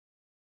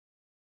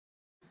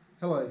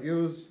Hello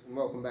viewers and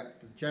welcome back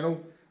to the channel.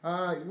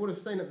 You would have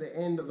seen at the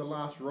end of the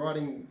last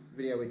riding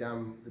video we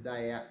done the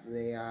day out in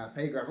the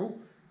pea gravel,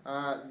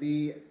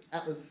 the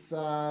Atlas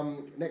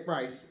neck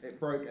brace, it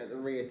broke at the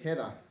rear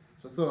tether.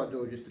 So I thought I'd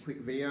do just a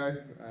quick video,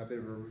 a bit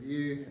of a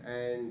review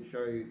and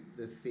show you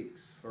the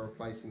fix for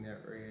replacing that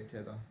rear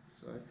tether.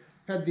 So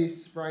had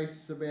this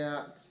brace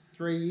about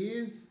 3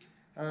 years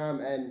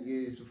and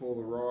used for all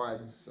the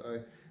rides.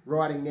 So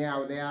riding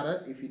now without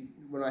it,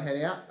 when I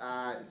head out,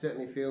 it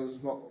certainly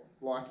feels not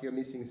like you're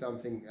missing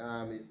something.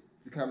 It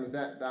becomes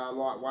that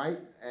lightweight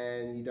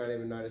and you don't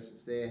even notice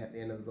it's there at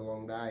the end of the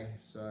long day.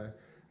 So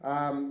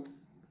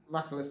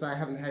luckily I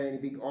haven't had any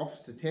big offs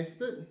to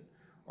test it.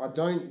 I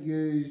don't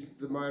use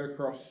the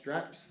motocross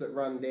straps that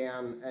run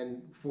down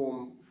and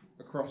form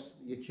across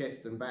your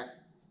chest and back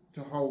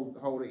to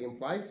hold it in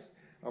place.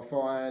 I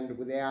find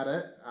without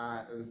it,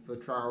 for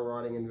trail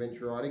riding and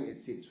venture riding, it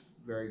sits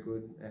very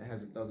good.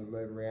 It doesn't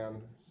move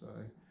around. So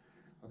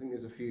I think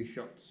there's a few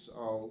shots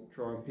I'll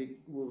try and pick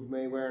with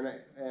me wearing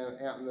it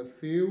out in the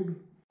field.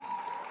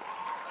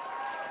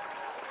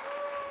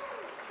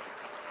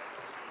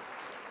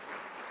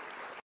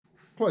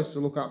 Closer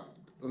look up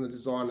on the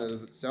design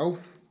of itself.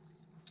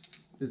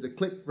 There's a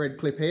red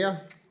clip here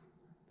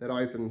that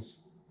opens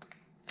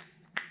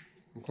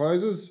and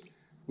closes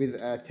with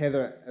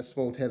a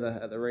small tether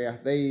at the rear.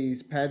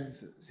 These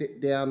pads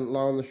sit down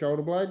low on the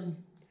shoulder blade.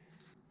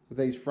 With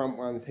these front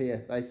ones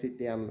here, they sit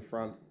down in the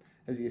front.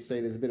 As you see,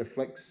 there's a bit of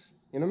flex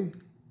in them.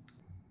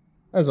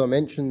 As I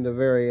mentioned, a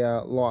very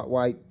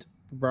lightweight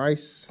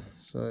brace.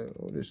 So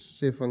I'll just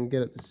see if I can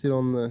get it to sit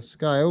on the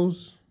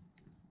scales.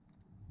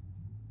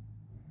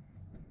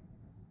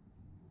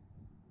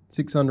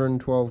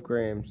 612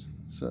 grams.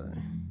 So,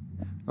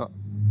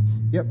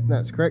 yep,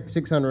 that's correct,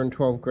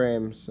 612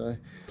 grams. So,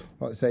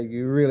 like I say,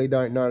 you really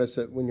don't notice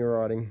it when you're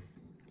riding.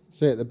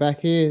 See at the back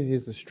here,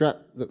 here's the strap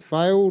that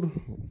failed.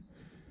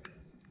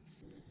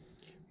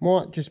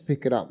 Might just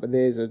pick it up, but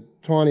there's a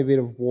tiny bit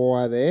of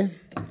wire there.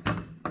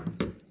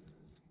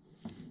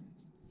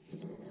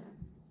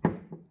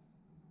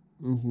 You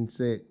can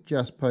see it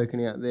just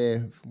poking out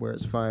there where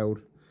it's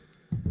failed.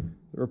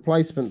 The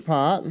replacement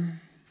part,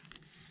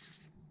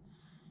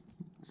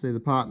 see the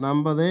part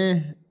number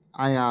there,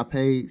 ARP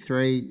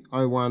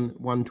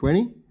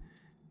 301120,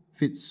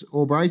 fits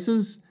all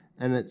braces,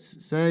 and it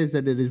says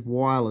that it is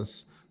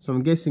wireless. So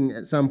I'm guessing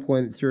at some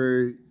point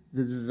through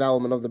the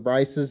development of the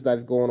braces,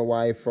 they've gone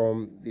away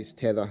from this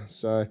tether.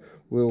 So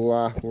we'll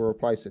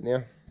replace it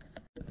now.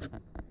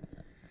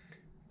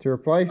 To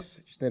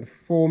replace, just need a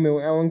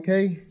 4mm Allen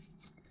key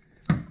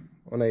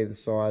on either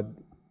side.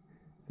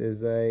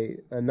 There's a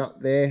nut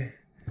there.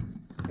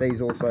 These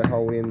also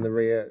hold in the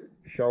rear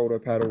shoulder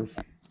paddles.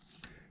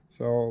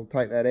 So I'll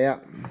take that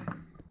out.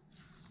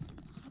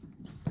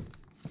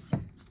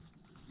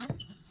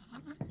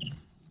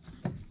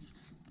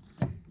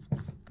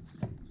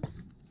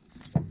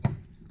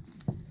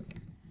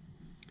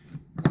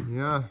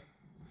 Yeah,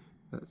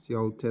 that's the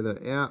old tether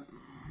out.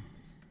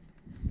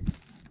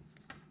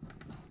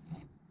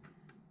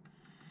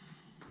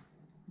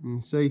 You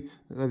can see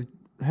they've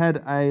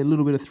had a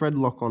little bit of thread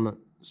lock on it,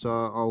 so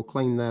I'll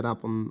clean that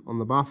up on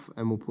the buff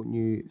and we'll put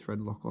new thread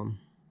lock on.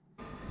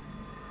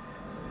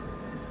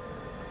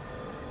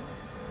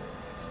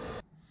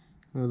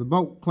 So the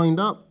bolt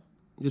cleaned up,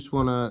 just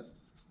want a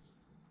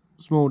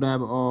small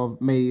dab of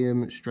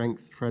medium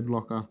strength thread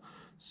locker.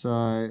 So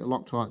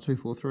Loctite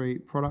 243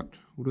 product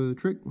will do the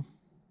trick.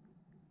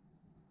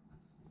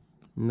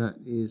 And that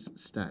is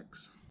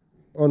Stax.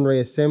 On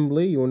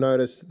reassembly, you'll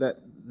notice that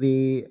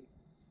the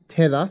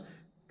tether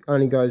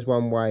only goes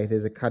one way.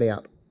 There's a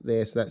cutout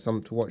there, so that's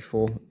something to watch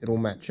for. It'll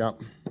match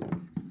up.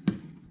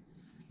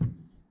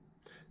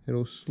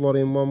 It'll slot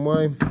in one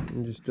way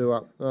and just do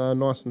up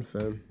nice and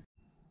firm.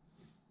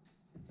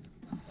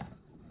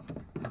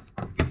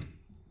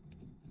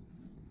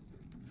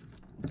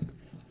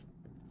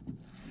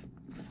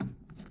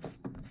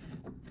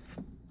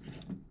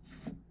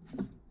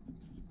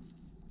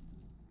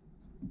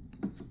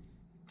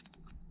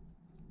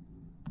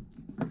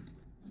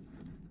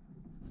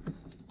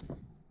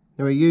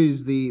 Now we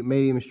use the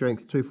medium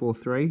strength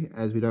 243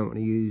 as we don't want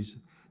to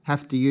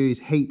have to use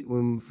heat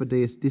for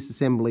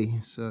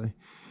disassembly, so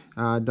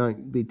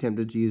don't be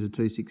tempted to use a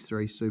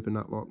 263 super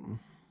nut lock.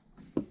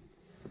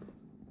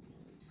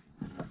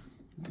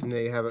 And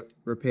there you have it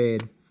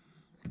repaired.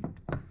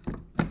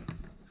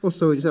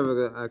 Also, we just have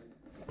a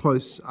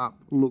close up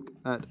look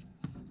at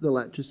the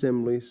latch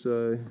assembly.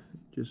 So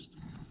just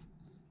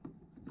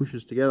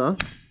pushes together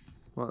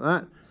like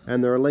that,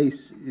 and the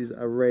release is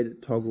a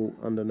red toggle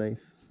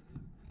underneath.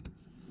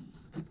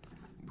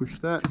 Push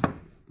that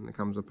and it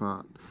comes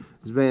apart.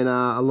 There's been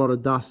a lot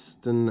of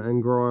dust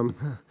and grime,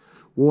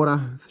 water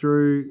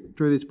through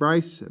this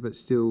brace, but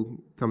still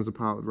comes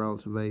apart with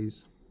relative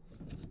ease.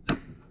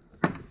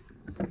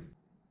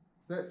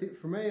 So that's it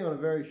for me on a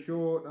very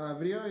short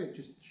video,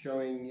 just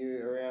showing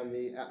you around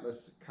the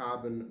Atlas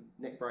carbon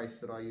neck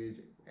brace that I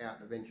use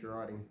out adventure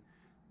riding.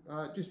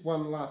 Just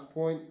one last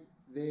point,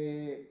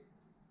 there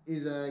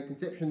is a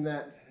conception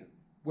that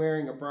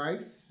wearing a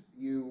brace,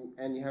 you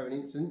have an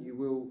incident, you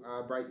will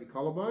break your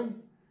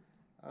collarbone.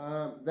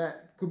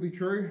 That could be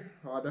true.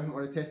 I don't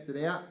want to test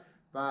it out,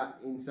 but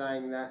in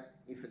saying that,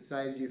 if it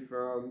saves you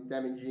from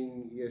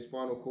damaging your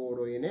spinal cord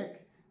or your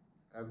neck,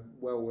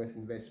 well worth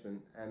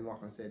investment. And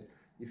like I said,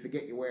 you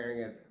forget you're wearing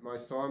it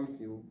most times.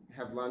 You'll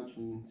have lunch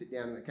and sit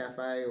down at the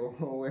cafe or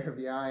wherever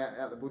you are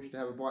out the bush to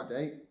have a bite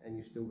to eat, and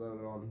you've still got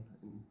it on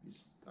and you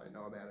just don't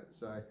know about it.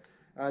 So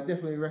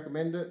definitely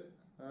recommend it.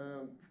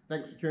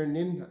 Thanks for tuning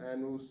in,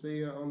 and we'll see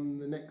you on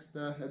the next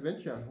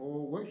adventure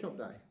or workshop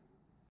day.